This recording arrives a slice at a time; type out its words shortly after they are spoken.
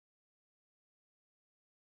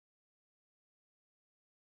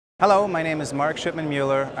Hello, my name is Marc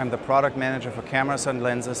Shipman-Mueller. I'm the product manager for cameras and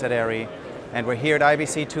lenses at ARRI, and we're here at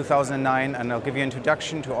IBC 2009, and I'll give you an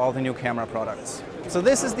introduction to all the new camera products. So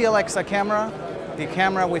this is the Alexa camera. The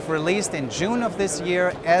camera we've released in June of this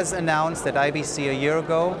year, as announced at IBC a year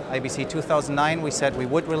ago. IBC 2009, we said we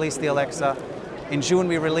would release the Alexa. In June,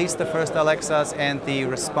 we released the first Alexas, and the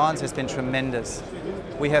response has been tremendous.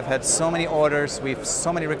 We have had so many orders, we have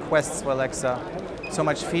so many requests for Alexa, so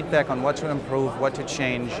much feedback on what to improve, what to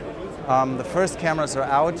change. The first cameras are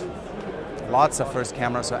out. Lots of first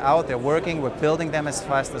cameras are out. They're working. We're building them as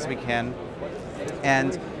fast as we can.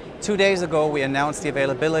 And 2 days ago, we announced the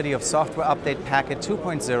availability of Software Update Packet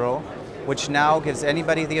 2.0, which now gives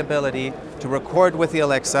anybody the ability to record with the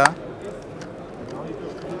Alexa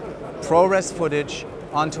ProRes footage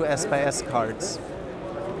onto S/S cards.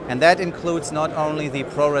 And that includes not only the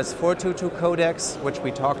ProRes 422 codecs, which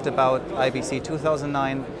we talked about IBC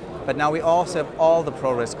 2009, but now we also have all the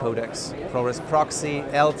ProRes codecs: ProRes Proxy,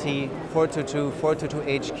 LT, 422,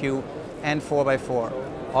 422HQ, and 4x4.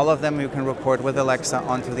 All of them you can record with Alexa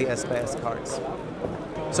onto the S/S cards.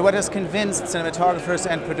 So what has convinced cinematographers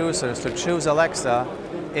and producers to choose Alexa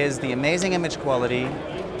is the amazing image quality,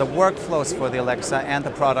 the workflows for the Alexa, and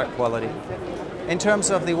the product quality. In terms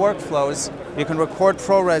of the workflows, you can record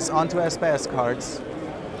ProRes onto S/S cards.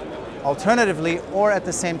 Alternatively, or at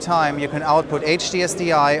the same time, you can output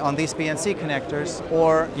HDSDI on these BNC connectors,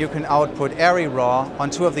 or you can output ARRI RAW on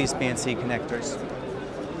two of these BNC connectors.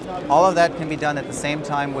 All of that can be done at the same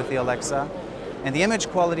time with the Alexa, and the image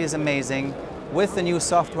quality is amazing. With the new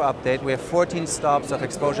software update, we have 14 stops of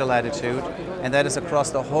exposure latitude, and that is across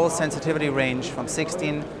the whole sensitivity range from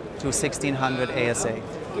 16 to 1600 ASA.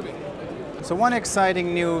 So one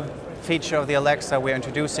exciting new feature of the Alexa we're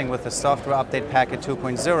introducing with the Software Update Packet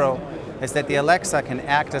 2.0 is that the Alexa can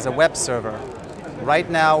act as a web server. Right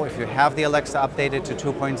now, if you have the Alexa updated to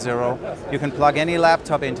 2.0, you can plug any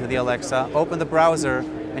laptop into the Alexa, open the browser,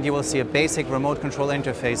 and you will see a basic remote control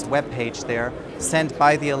interface web page there sent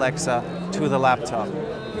by the Alexa to the laptop.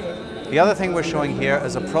 The other thing we're showing here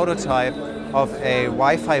is a prototype of a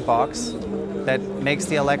Wi-Fi box that makes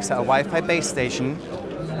the Alexa a Wi-Fi base station.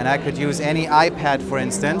 And I could use any iPad, for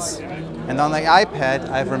instance. And on the iPad,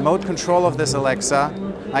 I have remote control of this Alexa.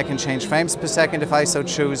 I can change frames per second if I so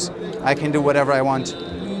choose. I can do whatever I want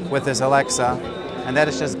with this Alexa. And that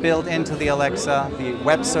is just built into the Alexa, the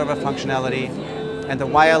web server functionality. And the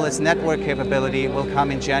wireless network capability will come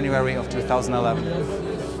in January of 2011.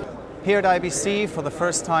 Here at IBC, for the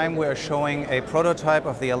first time, we are showing a prototype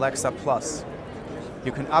of the Alexa Plus.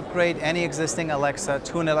 You can upgrade any existing Alexa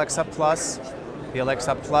to an Alexa Plus. The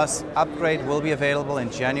Alexa Plus upgrade will be available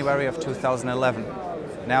in January of 2011.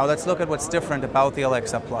 Now let's look at what's different about the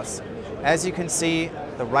Alexa Plus. As you can see,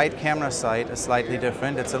 the right camera side is slightly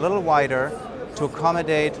different. It's a little wider to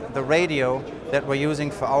accommodate the radio that we're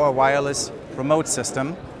using for our wireless remote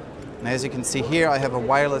system. And as you can see here, I have a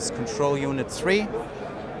wireless control unit 3,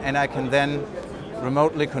 and I can then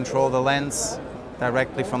remotely control the lens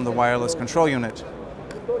directly from the wireless control unit.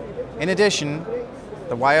 In addition,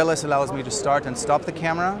 the wireless allows me to start and stop the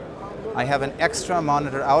camera. I have an extra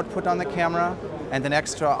monitor output on the camera and an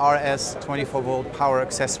extra RS 24-volt power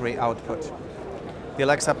accessory output. The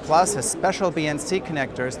Alexa Plus has special BNC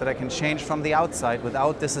connectors that I can change from the outside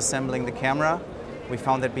without disassembling the camera. We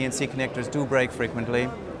found that BNC connectors do break frequently.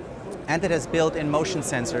 And it has built-in motion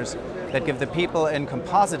sensors that give the people in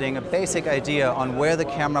compositing a basic idea on where the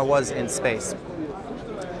camera was in space.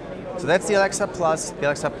 So that's the Alexa Plus. The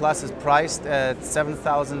Alexa Plus is priced at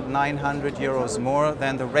 7,900 euros more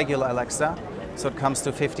than the regular Alexa. So it comes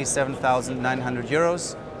to 57,900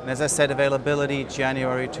 euros. And as I said, availability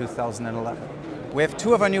January 2011. We have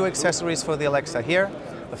two of our new accessories for the Alexa here.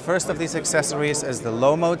 The first of these accessories is the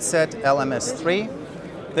low mode set LMS3.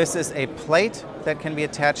 This is a plate that can be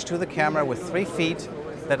attached to the camera with 3 feet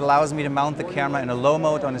that allows me to mount the camera in a low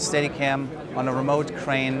mode on a Steadicam, on a remote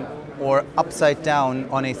crane, or upside down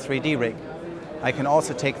on a 3D rig. I can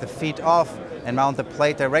also take the feet off and mount the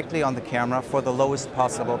plate directly on the camera for the lowest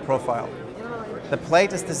possible profile. The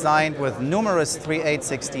plate is designed with numerous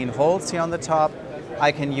 3/8/16 holes here on the top.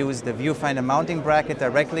 I can use the viewfinder mounting bracket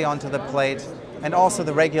directly onto the plate, and also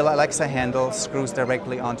the regular Alexa handle screws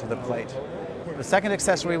directly onto the plate. The second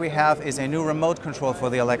accessory we have is a new remote control for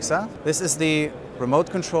the Alexa. This is the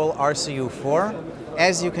Remote Control RCU4.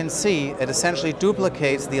 As you can see, it essentially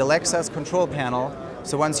duplicates the Alexa's control panel.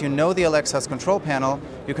 So once you know the Alexa's control panel,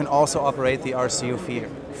 you can also operate the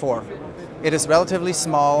RCU4. It is relatively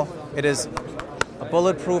small. It is a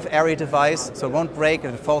bulletproof ARRI device, so it won't break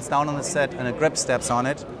if it falls down on the set and a grip steps on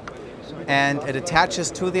it. And it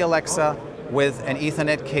attaches to the Alexa with an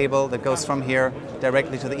Ethernet cable that goes from here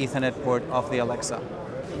directly to the Ethernet port of the Alexa.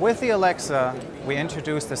 With the Alexa, we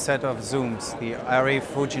introduced a set of zooms, the ARRI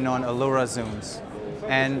Fujinon Elora zooms.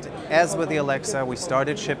 And as with the Alexa, we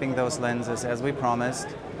started shipping those lenses as we promised,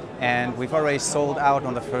 and we've already sold out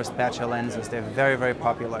on the first batch of lenses. They're very, very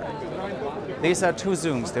popular. These are two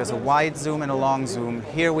zooms. There's a wide zoom and a long zoom.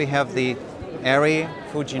 Here we have the ARRI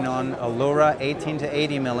Fujinon Elora 18 to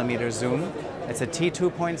 80 millimeter zoom. It's a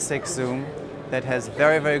T2.6 zoom that has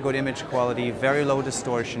very, very good image quality, very low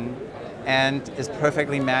distortion, and is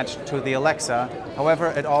perfectly matched to the Alexa. However,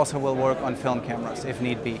 it also will work on film cameras if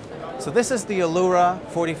need be. So this is the Elora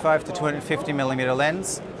 45 to 250 millimeter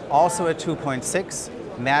lens, also a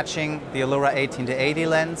 2.6, matching the Elora 18 to 80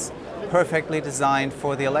 lens, perfectly designed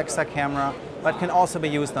for the Alexa camera, but can also be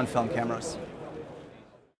used on film cameras.